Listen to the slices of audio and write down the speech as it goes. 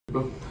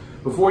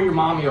Before your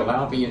mommy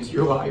allowed me into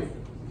your life,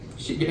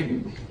 she gave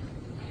me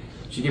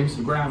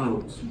some ground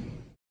rules.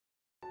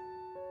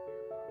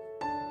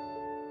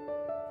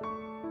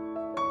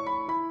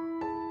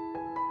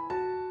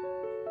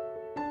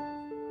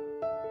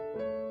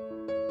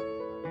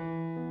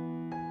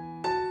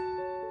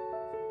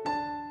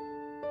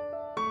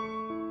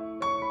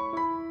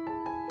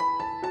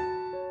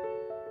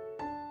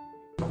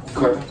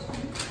 Claire.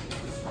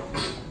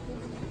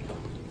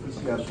 This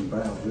got some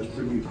bounds just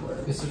for you,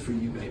 Claire. This is for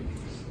you, baby.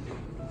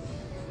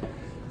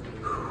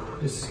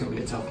 This is gonna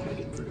be a tough one to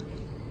get through.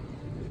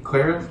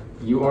 Clara,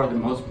 you are the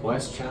most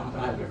blessed child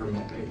I've ever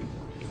met, baby.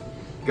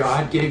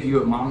 God gave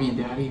you a mommy and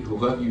daddy who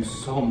love you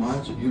so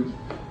much,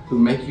 who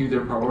make you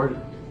their priority.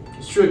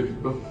 It's true.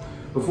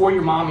 Before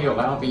your mommy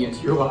allowed me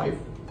into your life,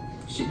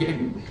 she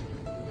gave me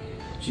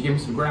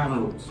some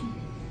ground rules.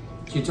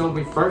 She told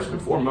me first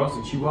and foremost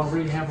that you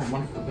already have a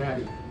wonderful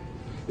daddy,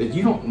 that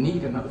you don't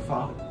need another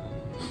father.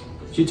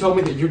 She told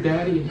me that your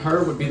daddy and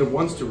her would be the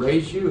ones to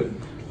raise you,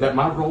 and that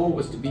my role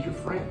was to be your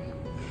friend,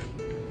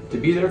 to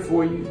be there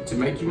for you, to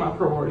make you my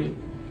priority,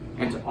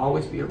 and to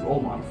always be a role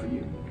model for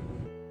you.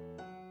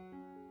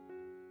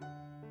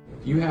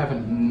 You have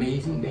an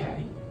amazing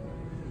daddy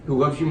who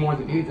loves you more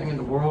than anything in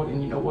the world,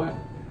 and you know what?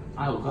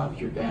 I love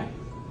your daddy,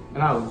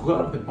 and I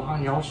love the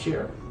bond y'all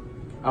share.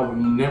 I would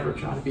never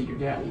try to be your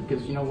daddy,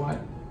 because you know what?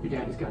 Your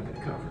daddy's got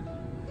that covered.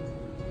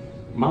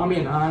 Mommy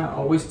and I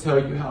always tell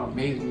you how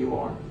amazing you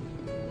are.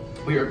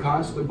 We are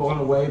constantly blown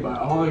away by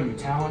all of your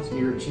talents and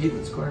your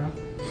achievements, Clara.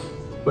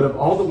 But of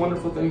all the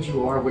wonderful things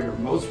you are, we are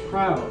most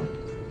proud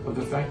of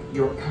the fact that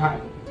you're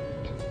kind.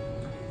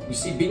 You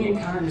see, being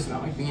kind is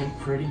not like being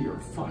pretty or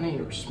funny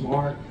or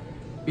smart.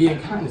 Being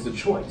kind is a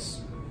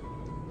choice.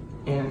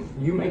 And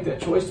you make that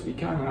choice to be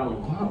kind, and I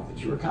love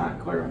that you are kind,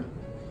 Clara.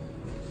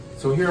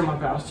 So here are my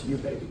vows to you,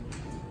 baby.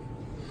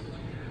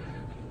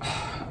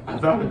 I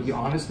vow to be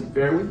honest and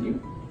fair with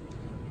you.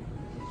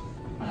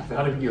 I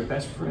vow to be your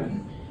best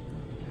friend.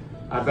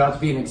 I vow to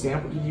be an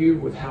example to you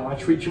with how I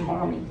treat your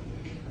mommy,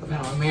 of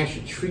how a man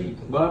should treat,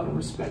 love, and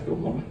respect a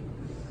woman.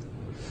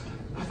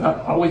 I vow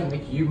to always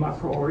make you my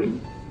priority.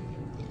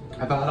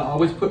 I vow to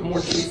always put more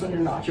cheese on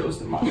your nachos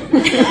than mine.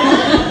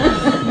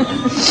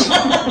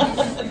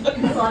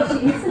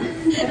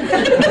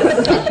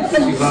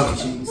 She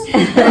loves cheese.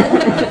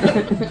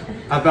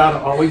 I vow to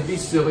always be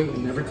silly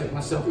and never take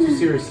myself too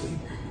seriously.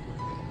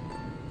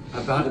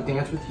 I vow to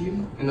dance with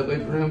you in the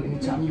living room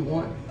anytime you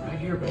want, right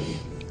here, baby.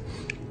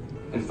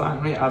 And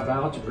finally, I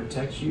vow to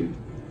protect you,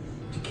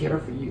 to care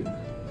for you,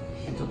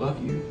 and to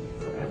love you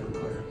forever,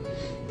 Clara.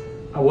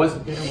 I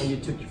wasn't there when you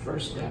took your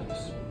first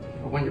steps,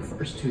 or when your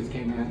first tooth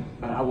came in,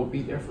 but I will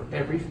be there for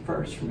every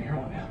first from here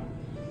on out.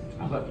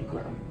 I love you,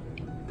 Clara.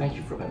 Thank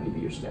you for letting me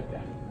be your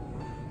stepdad.